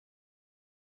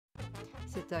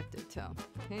Seductive tone.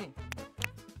 Okay.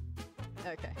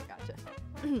 Okay, gotcha.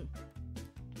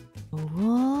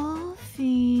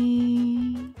 Wolfie,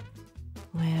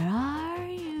 where are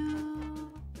you?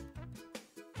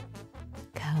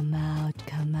 Come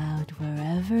out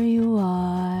wherever you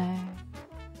are.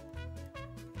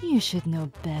 You should know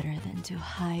better than to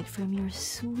hide from your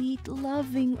sweet,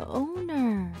 loving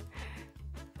owner.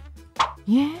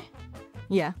 Yeah?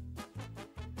 Yeah.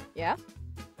 Yeah?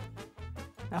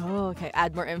 Oh, okay.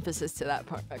 Add more emphasis to that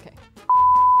part. Okay.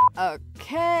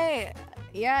 Okay.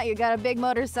 Yeah, you got a big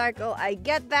motorcycle. I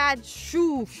get that.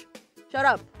 Shoosh. Shut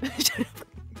up. Shut up.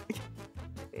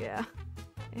 Yeah.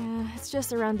 Yeah, it's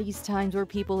just around these times where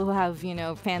people who have, you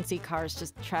know, fancy cars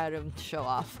just try to show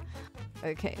off.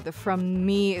 Okay, the from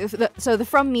me. So the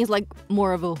from me is like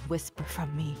more of a whisper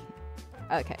from me.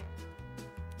 Okay.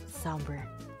 Somber.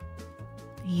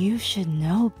 You should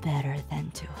know better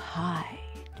than to hide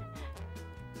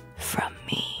from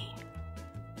me.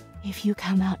 If you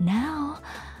come out now,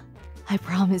 I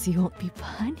promise you won't be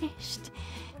punished.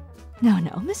 No,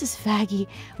 Mrs. Vaggie.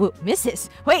 Well, Mrs.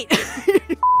 Wait!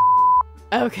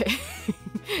 Okay.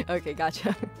 Okay,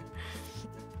 gotcha.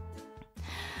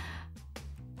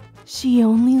 She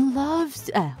only loves...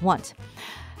 wants.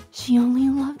 She only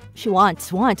wants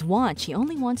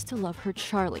to love her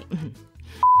Charlie.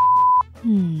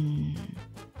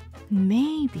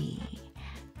 Maybe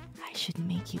I should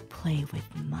make you play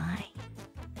with mine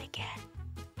again.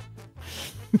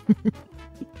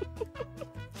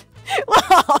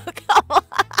 Whoa, come on.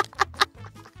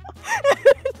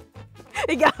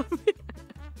 It got me.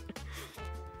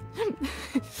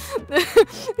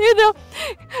 You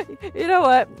know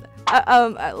what?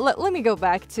 Let me go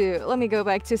back to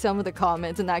some of the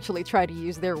comments and actually try to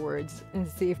use their words and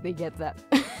see if they get that.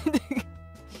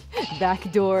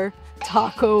 Backdoor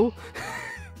taco.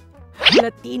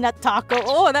 Latina taco.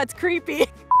 Oh, that's creepy.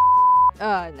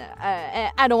 No,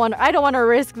 I don't want to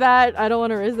risk that.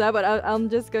 But I'm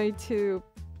just going to.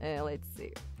 Let's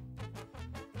see.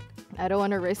 I don't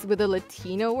want to risk with the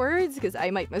Latino words because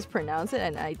I might mispronounce it,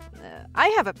 and I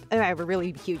have a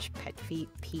really huge pet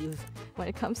peeve when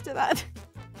it comes to that.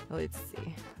 Let's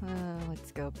see.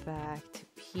 Let's go back to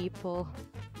people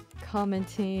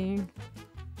commenting,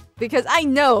 because I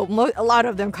know a lot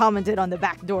of them commented on the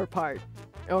backdoor part.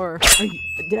 Or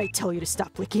did I tell you to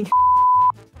stop licking?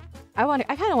 I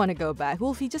kind of want to go back.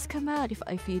 Wolfie, just come out.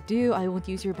 If you do, I won't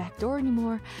use your back door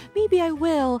anymore. Maybe I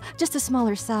will, just a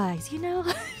smaller size, you know?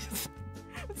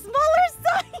 Smaller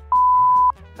size!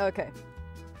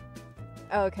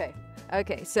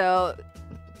 Okay, so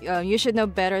you should know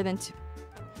better than to...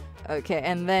 Okay,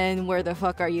 and then where the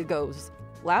fuck are you goes?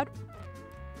 Loud?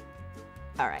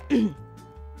 Alright.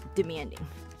 Demanding.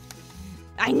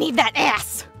 I need that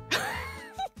ass!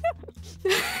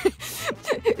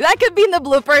 That could be in the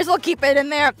bloopers. We'll keep it in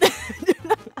there.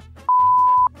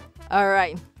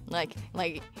 Alright. Like,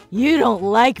 you don't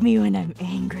like me when I'm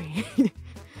angry.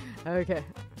 Okay.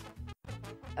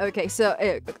 Okay,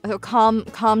 so calm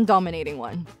dominating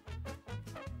one.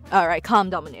 Alright, calm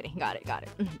dominating. Got it.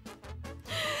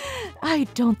 I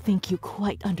don't think you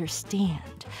quite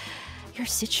understand your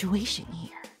situation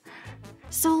here.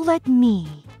 So let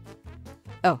me...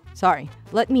 Oh, sorry.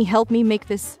 Let me help me make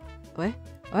this... What?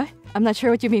 I'm not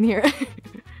sure what you mean here.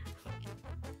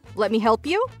 Let me help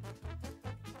you?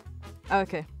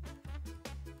 Okay.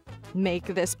 Make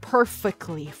this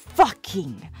perfectly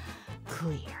fucking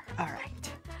clear.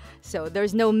 Alright. So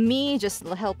there's no me, just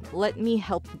let me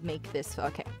help make this.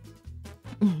 Okay.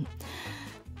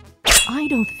 I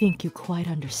don't think you quite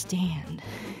understand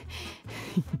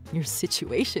your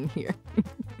situation here.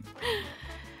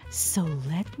 So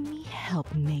let me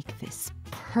help make this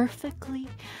perfectly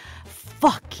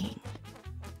fucking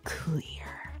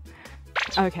clear.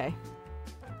 Okay.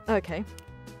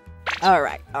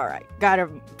 Alright. Gotta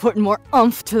put more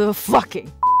oomph to the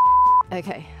fucking.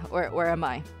 Okay, where am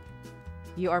I?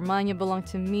 You are mine, you belong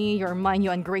to me, you're mine,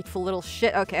 you ungrateful little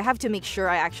shit. Okay, I have to make sure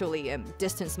I actually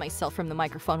distance myself from the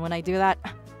microphone when I do that.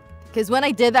 Because when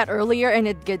I did that earlier and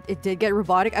it did get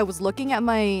robotic, I was looking at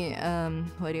my,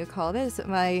 what do you call this?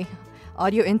 My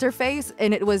audio interface,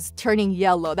 and it was turning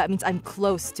yellow. That means I'm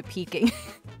close to peaking.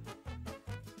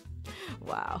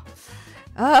 Wow.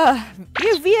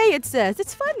 VA, it says.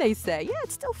 It's fun, they say. Yeah,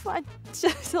 it's still fun. It's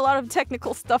just a lot of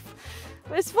technical stuff,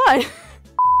 but it's fun.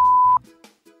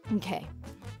 Okay.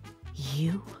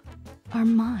 You are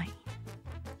mine.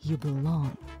 You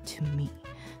belong to me.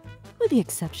 With the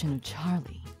exception of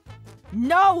Charlie.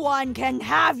 No one can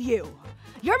have you!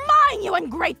 You're mine, you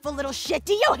ungrateful little shit!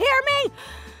 Do you hear me?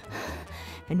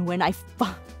 And when I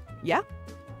Yeah?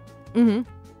 Mm-hmm.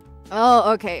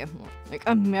 Oh, okay. Like,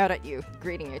 I'm mad at you.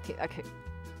 Gritting your teeth. Okay.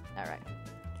 Alright.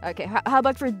 Okay, how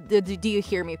about for the do you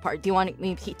hear me part? Do you want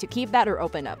me to keep that or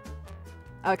open up?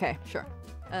 Okay, sure.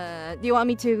 Do you want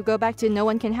me to go back to no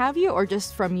one can have you, or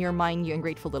just from your mind, you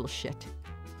ungrateful little shit?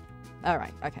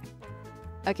 Alright, okay.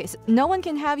 Okay, so no one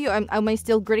can have you. Am I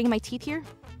still gritting my teeth here?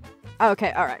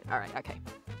 Okay, alright, okay.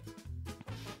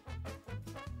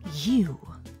 You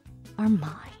are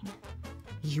mine.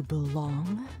 You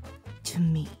belong to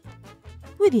me.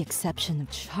 With the exception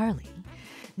of Charlie.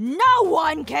 No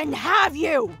one can have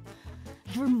you!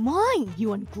 You're mine,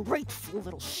 you ungrateful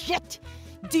little shit!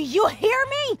 Do you hear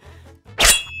me?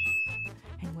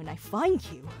 And when I find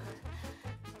you,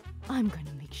 I'm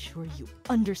gonna make sure you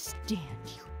understand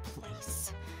your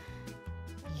place.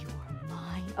 You are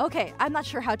mine. Okay, I'm not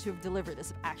sure how to deliver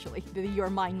this, actually. You're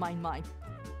mine, mine, mine.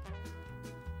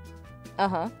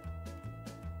 Uh-huh.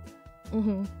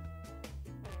 Mm-hmm.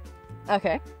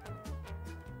 Okay.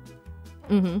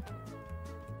 Mm-hmm.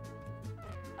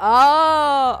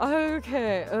 Oh,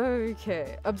 okay,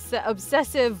 okay.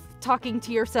 Obsessive talking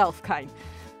to yourself kind.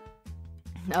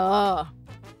 Oh.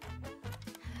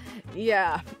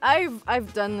 Yeah,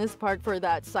 I've done this part for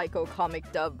that Psycho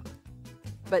comic dub,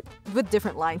 but with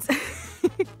different lines.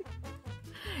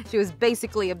 She was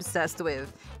basically obsessed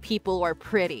with people who are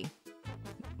pretty.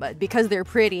 But because they're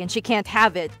pretty and she can't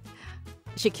have it,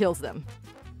 she kills them.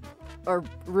 Or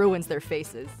ruins their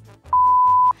faces.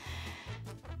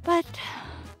 But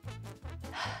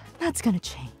that's gonna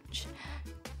change.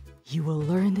 You will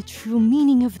learn the true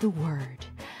meaning of the word.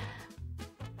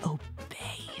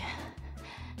 Obey.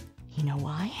 You know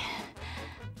why?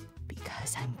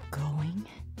 Because I'm going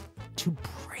to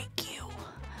break you.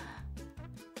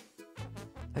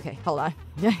 Okay, hold on.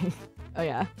 Oh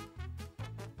yeah.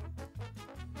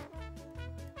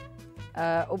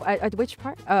 At which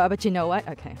part? But you know what?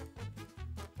 Okay.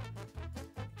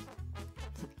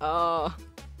 Oh.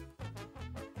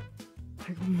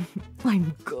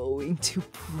 I'm going to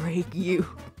break you.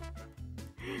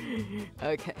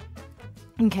 Okay.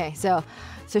 Okay, so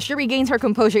she regains her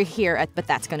composure here, but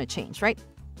that's gonna change, right?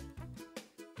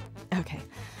 Okay.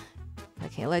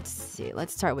 Okay, let's see.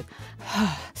 Let's start with...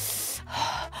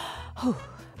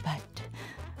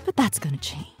 But that's gonna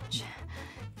change.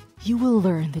 You will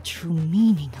learn the true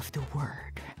meaning of the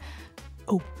word.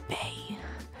 Obey.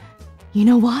 You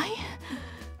know why?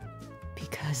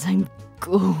 Because I'm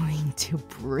going to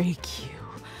break you.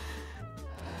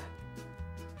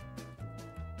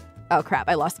 Oh crap,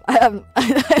 I lost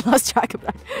track of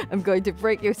that. I'm going to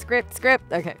break your script.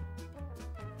 Okay.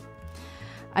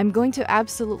 I'm going to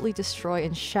absolutely destroy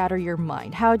and shatter your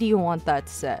mind. How do you want that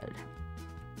said?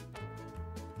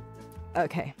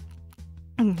 Okay.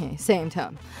 Okay, same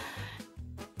tone.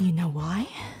 You know why?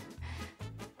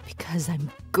 Because I'm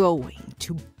going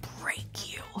to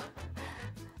break you.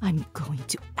 I'm going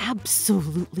to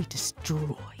absolutely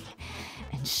destroy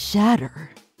and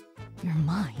shatter your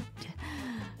mind.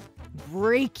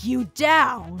 Break you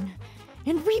down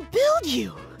and rebuild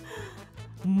you.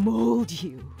 Mold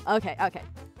you. Okay.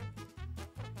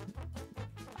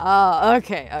 Oh,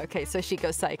 okay. So she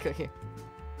goes psycho here.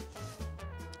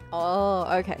 Oh,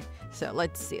 okay. So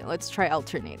let's see. Let's try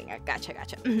alternating. Gotcha.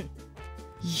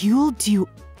 You'll do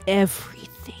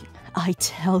everything I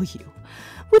tell you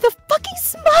with a fucking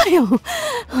smile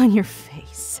on your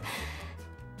face.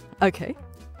 Okay.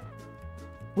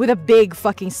 With a big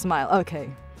fucking smile. Okay.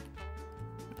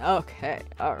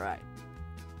 Alright.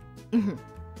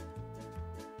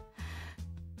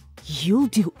 You'll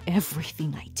do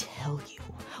everything I tell you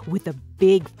with a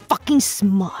big fucking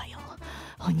smile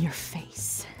on your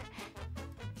face.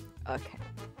 Okay.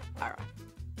 Alright.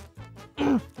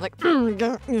 Like,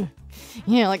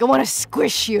 yeah, like I want to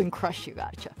squish you and crush you.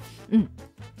 Gotcha.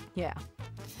 Yeah.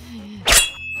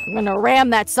 I'm gonna ram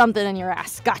that something in your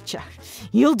ass. Gotcha.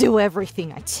 You'll do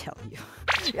everything I tell you.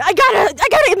 I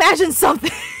gotta imagine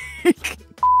something.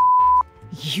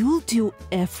 You'll do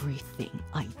everything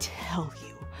I tell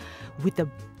you with a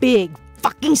big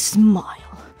fucking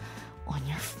smile on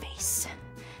your face.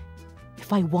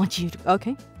 If I want you to...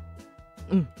 Okay.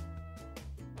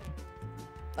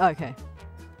 Okay.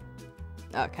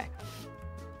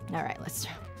 Alright, let's...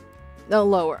 No,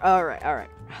 lower. Alright.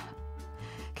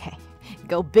 Okay.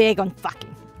 Go big on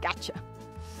fucking. Gotcha.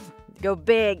 Go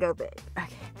big. Okay.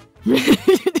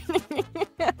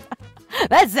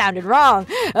 That sounded wrong.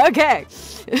 Okay.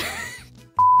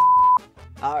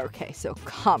 Okay, so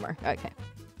calmer. Okay.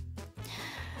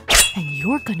 And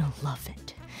you're gonna love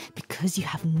it because you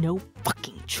have no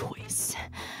fucking choice.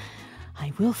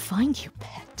 I will find you,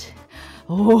 pet.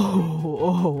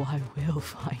 Oh, I will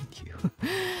find you.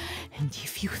 And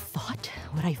if you thought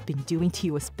what I've been doing to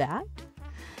you was bad,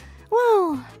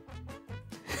 well...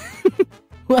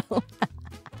 well...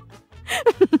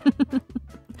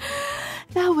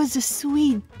 that was a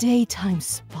sweet daytime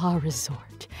spa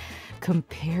resort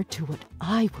compared to what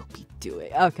I will be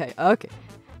doing. Okay.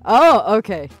 Oh,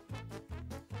 okay.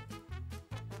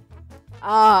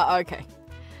 Ah, okay.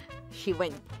 She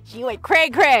went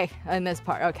cray in this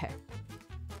part. Okay.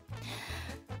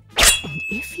 And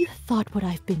if you thought what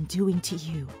I've been doing to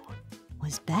you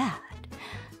was bad,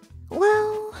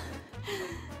 well,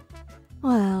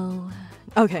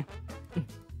 okay.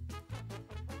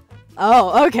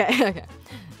 Oh, okay.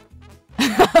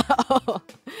 Oh,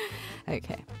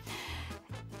 okay.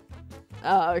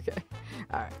 Oh, okay.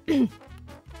 All right.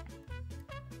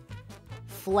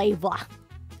 Flavor.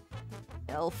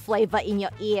 Little flavor in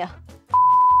your ear.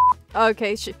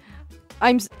 Okay,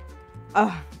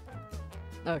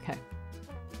 okay.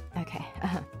 Okay.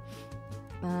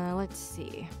 Let's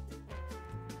see.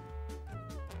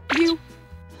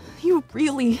 You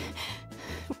really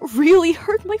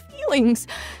hurt my feelings.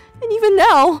 And even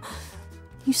now,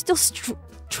 you still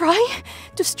try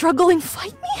to struggle and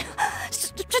fight me?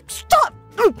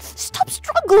 Stop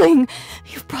struggling!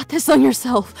 You've brought this on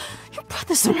yourself.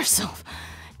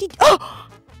 Did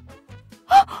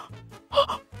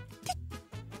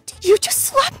you just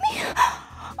slap me?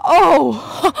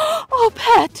 Oh,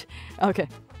 pet. Okay.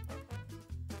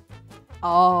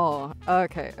 Oh,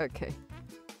 okay.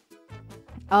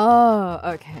 Oh,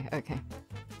 okay.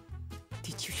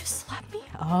 Did you just slap me?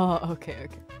 Oh, okay.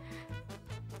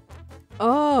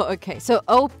 Oh, okay. So,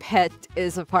 pet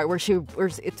is a part where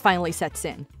it finally sets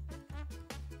in.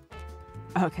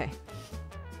 Okay.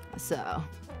 So,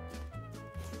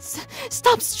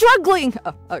 stop struggling.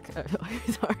 Oh, okay.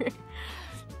 Sorry.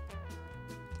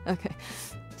 Okay.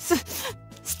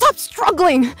 Stop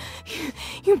struggling.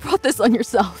 You brought this on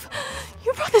yourself.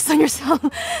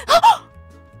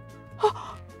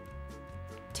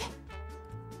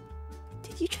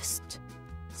 Did you just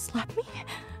slap me?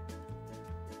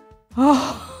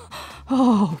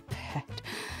 Oh, pet.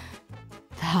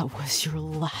 That was your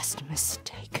last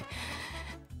mistake.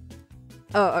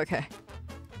 Oh, okay.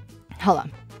 Hold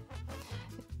on.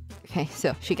 Okay,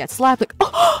 so she gets slapped like,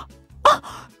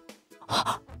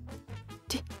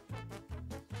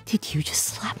 Did you just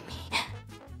slap me?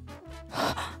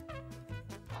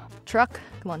 Truck,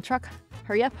 come on, truck.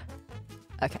 Hurry up.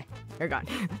 Okay, you're gone.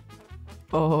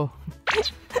 Oh.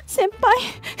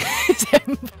 Senpai.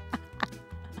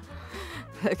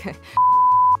 Okay.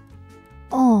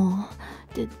 Oh,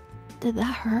 did that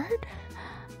hurt?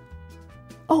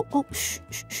 Oh, shh.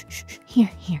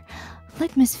 Here.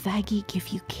 Let Miss Vaggie give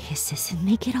you kisses and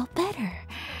make it all better.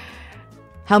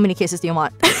 How many kisses do you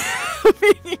want?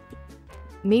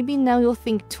 Maybe now you'll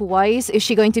think twice. Is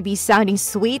she going to be sounding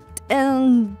sweet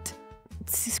and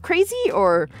crazy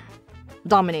or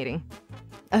dominating?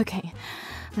 Okay,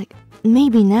 like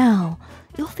maybe now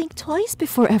you'll think twice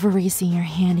before ever raising your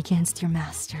hand against your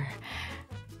master.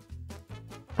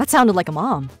 That sounded like a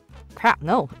mom. Crap,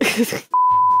 no.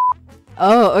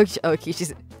 Oh, okay,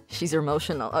 she's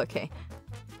emotional. Okay,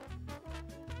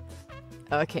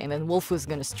 and then Wolf was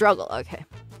gonna struggle. Okay.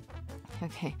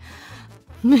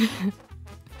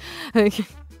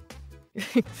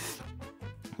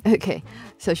 Okay,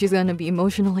 so she's gonna be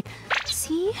emotional like,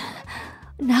 see?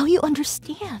 Now you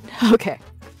understand. Okay.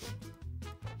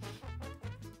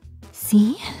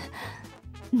 See?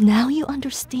 Now you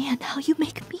understand how you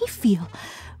make me feel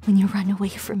when you run away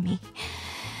from me.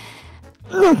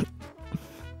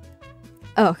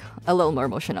 Oh, a little more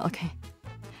emotional. Okay.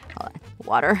 Hold on.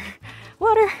 Water.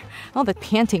 All the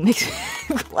panting makes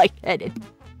me lightheaded.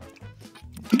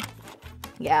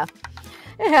 Yeah.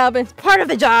 It happens. Part of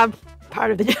the job.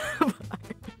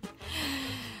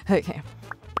 Okay.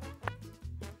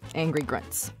 Angry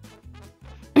grunts.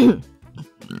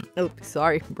 Oh,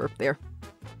 sorry. Burp there.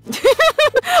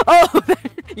 Oh,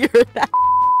 you heard that.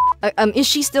 Is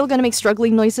she still gonna make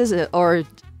struggling noises or...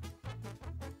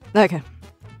 Okay.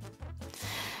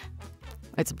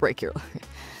 Let's break your...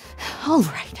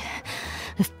 Alright.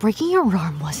 If breaking your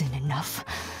arm wasn't enough,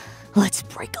 let's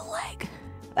break a leg.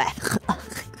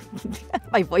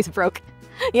 My voice broke.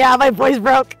 Yeah, my voice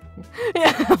broke.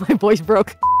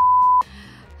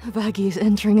 Vaggie's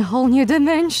entering a whole new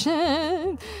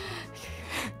dimension.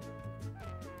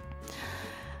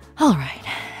 Alright.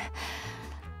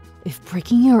 If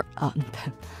breaking your...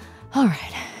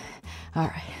 Alright.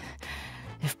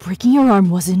 If breaking your arm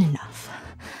wasn't enough,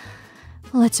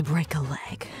 let's break a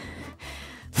leg.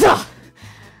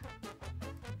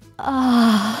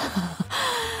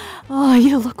 Oh,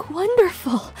 you look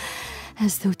wonderful.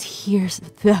 as though tears...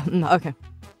 Okay.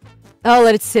 I'll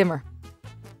let it simmer.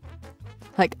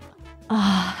 Like,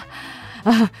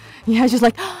 yeah, just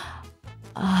like,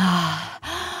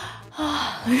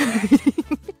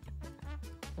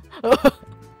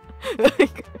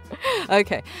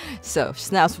 okay, so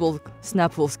Snapwolf's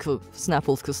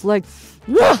like,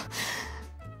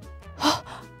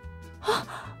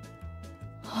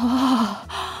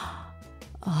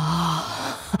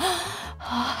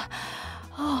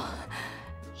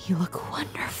 you look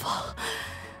wonderful.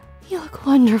 You look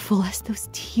wonderful as those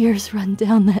tears run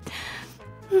down that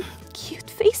cute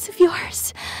face of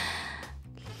yours.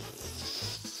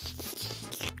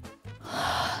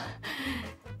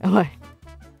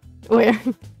 Where?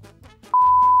 You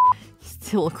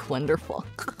still look wonderful.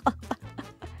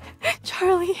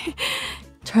 Charlie?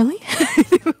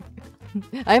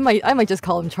 I might just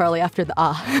call him Charlie after the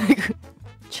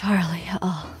Charlie,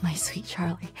 oh, my sweet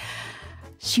Charlie.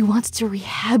 She wants to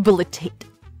rehabilitate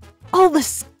all the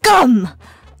scum!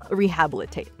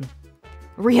 Rehabilitate.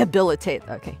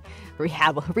 Okay.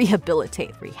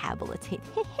 Rehabilitate.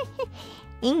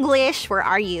 English, where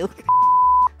are you?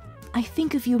 I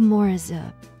think of you more as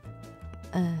a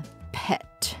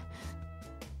pet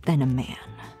than a man.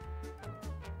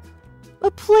 A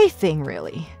plaything,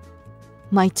 really.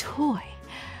 My toy.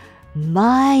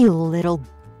 My little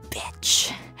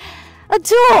bitch. A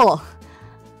tool!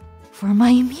 For my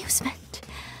amusement.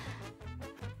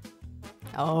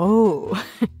 Oh.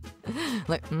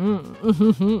 Like,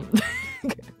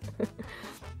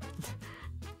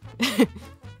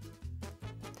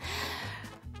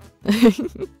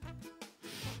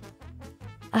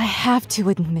 I have to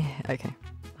admit. Okay,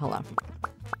 hold on.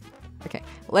 Okay,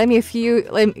 let me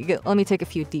take a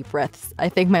few deep breaths. I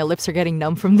think my lips are getting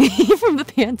numb from the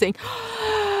panting.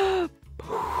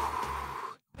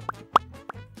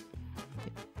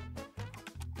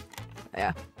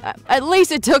 Yeah, at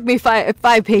least it took me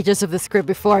five pages of the script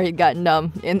before it got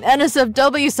numb. In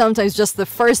NSFW, sometimes just the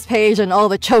first page and all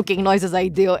the choking noises I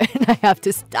do, and I have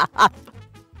to stop.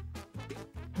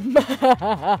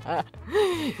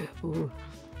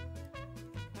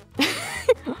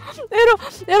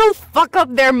 It'll fuck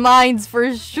up their minds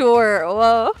for sure.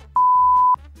 Whoa.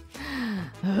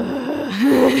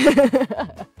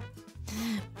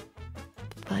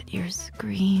 But your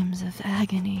screams of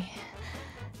agony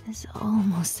is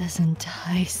almost as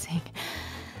enticing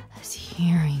as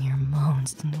hearing your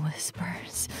moans and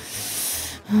whispers.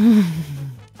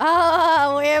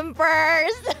 Ah,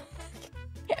 whimpers!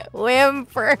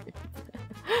 Whimpers!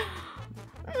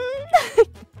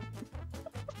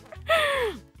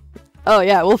 Oh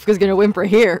yeah, Wolfga's gonna whimper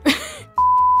here.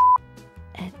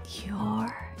 And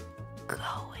you're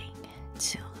going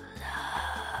to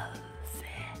love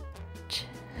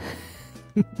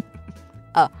it.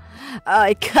 Oh,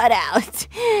 I cut out.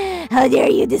 How dare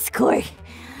you, Discord?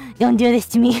 Don't do this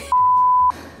to me.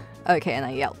 Okay, and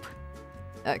I yelp.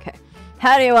 Okay.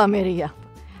 How do you want me to yelp?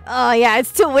 Oh yeah,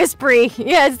 it's too whispery.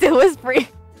 Yeah, it's too whispery.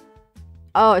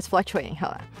 Oh, it's fluctuating.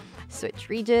 Hold on. Switch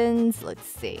regions. Let's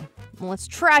see. Let's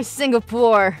try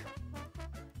Singapore.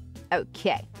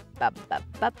 Okay. Ba ba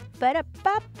ba ba da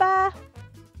ba ba.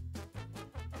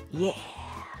 Yeah.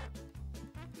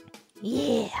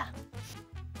 Yeah.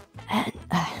 And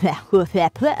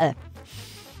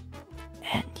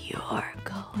you're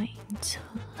going to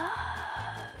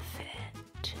love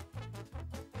it.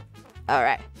 All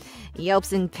right.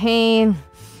 Yelps in pain.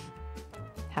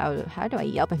 How do I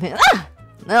yelp in pain? Ah!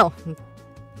 No.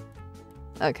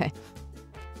 Okay.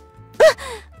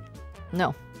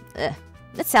 No.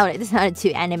 That sounded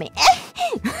too anime.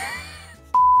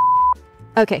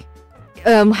 Okay.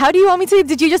 How do you want me to?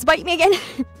 Did you just bite me again?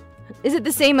 Is it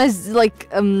the same as like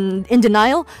in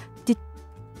denial? Did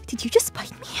you just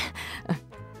bite me?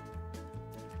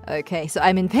 Okay, so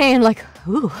I'm in pain. Like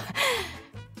ooh.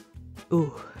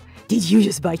 Did you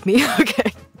just bite me?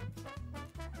 Okay.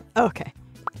 Okay.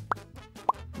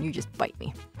 You just bite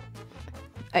me.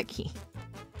 Okay.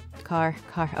 Car.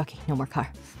 Okay, no more car.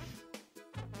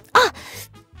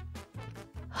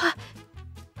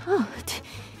 Oh,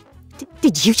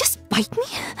 did you just bite me?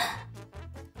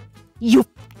 You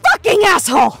fucking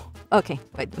asshole! Okay,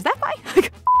 wait, was that fine?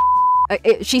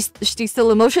 She's still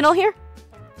emotional here?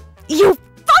 You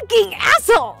fucking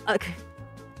asshole! Okay.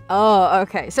 Oh,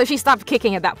 okay. So she stopped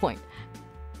kicking at that point.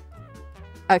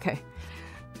 Okay.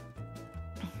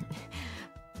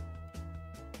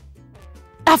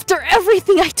 After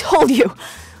everything I told you,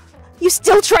 you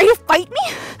still try to fight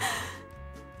me?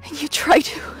 And you try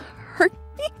to hurt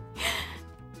me?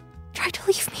 Try to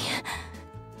leave me?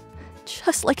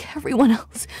 Just like everyone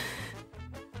else.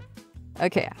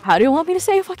 Okay, how do you want me to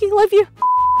say I fucking love you?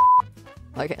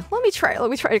 Okay, let me try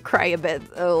to cry a bit.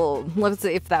 Oh, let's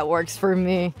see if that works for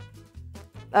me.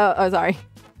 Oh, sorry.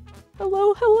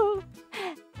 Hello.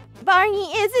 Barney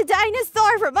is a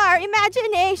dinosaur from our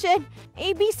imagination.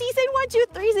 ABCs and 1, 2,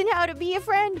 3s and how to be a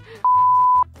friend.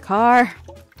 Car.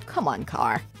 Come on,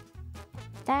 car.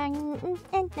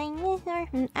 Dinosaur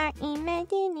from our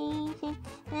imagination.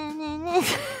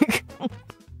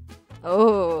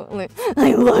 Oh,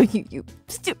 I love you, you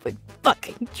stupid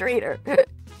fucking traitor.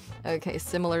 Okay,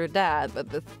 similar to Dad, but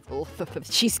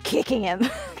she's kicking him.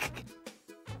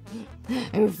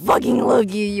 I fucking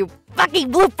love you, you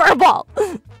fucking blue furball.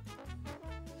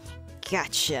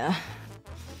 Gotcha.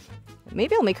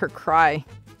 Maybe I'll make her cry.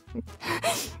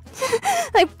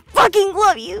 I fucking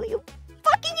love you, you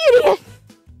fucking idiot.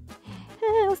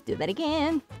 Let's do that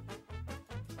again.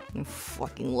 I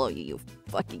fucking love you, you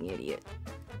fucking idiot.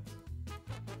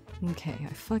 Okay,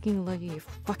 I fucking love you, you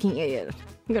fucking idiot.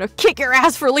 I'm gonna kick your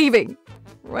ass for leaving.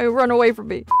 Why run away from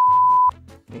me?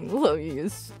 I love you, you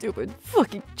stupid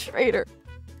fucking traitor.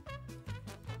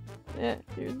 Yeah,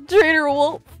 you're a traitor,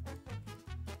 wolf.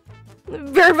 I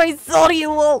bare my soul to you,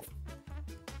 wolf.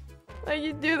 Why'd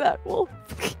you do that, wolf?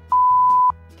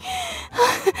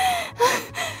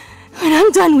 When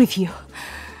I'm done with you,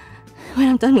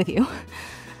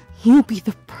 you'll be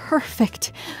the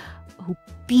perfect,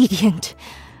 obedient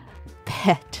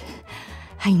pet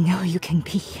I know you can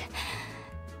be.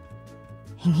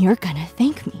 And you're gonna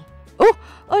thank me. Oh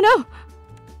no!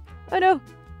 Oh no!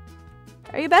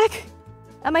 Are you back?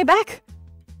 Am I back?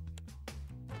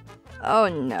 Oh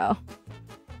no.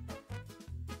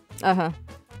 Uh-huh.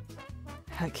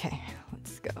 Okay,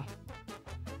 let's go.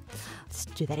 Let's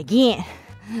do that again.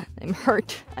 I'm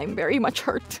hurt. I'm very much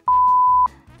hurt.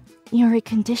 Your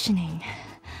reconditioning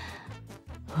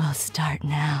will start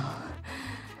now.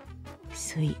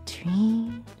 Sweet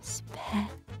dreams, pet.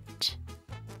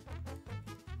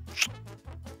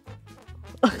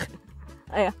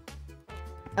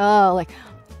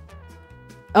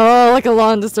 Like a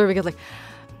long disturbing. It's like,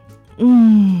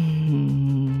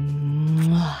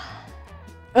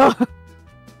 oh.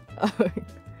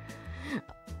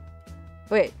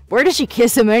 Wait, where did she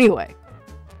kiss him anyway?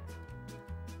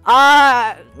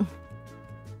 All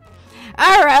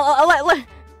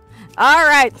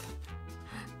right.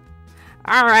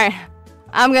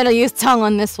 I'm gonna use tongue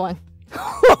on this one.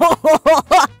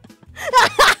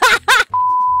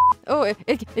 Oh,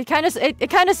 it kind of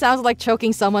sounds like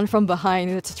choking someone from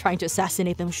behind that's trying to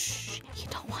assassinate them. Shh, you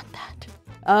don't want that.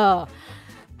 Oh,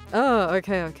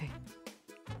 okay.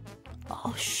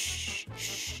 Oh, shh.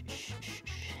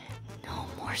 No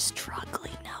more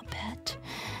struggling now, pet.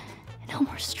 No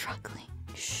more struggling.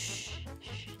 Shh.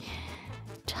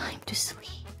 Time to sleep.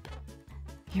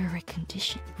 Your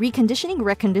reconditioning.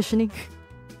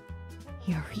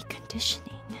 Your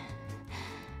reconditioning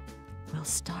will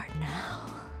start now.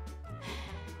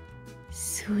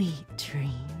 Sweet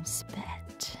dreams,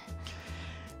 pet.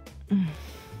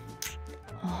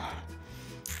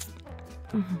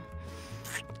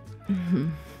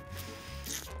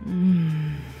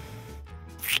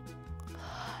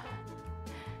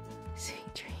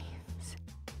 Sweet dreams.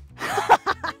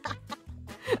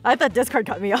 I thought Discord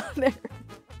cut me off there.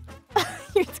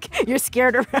 You're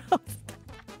scared around.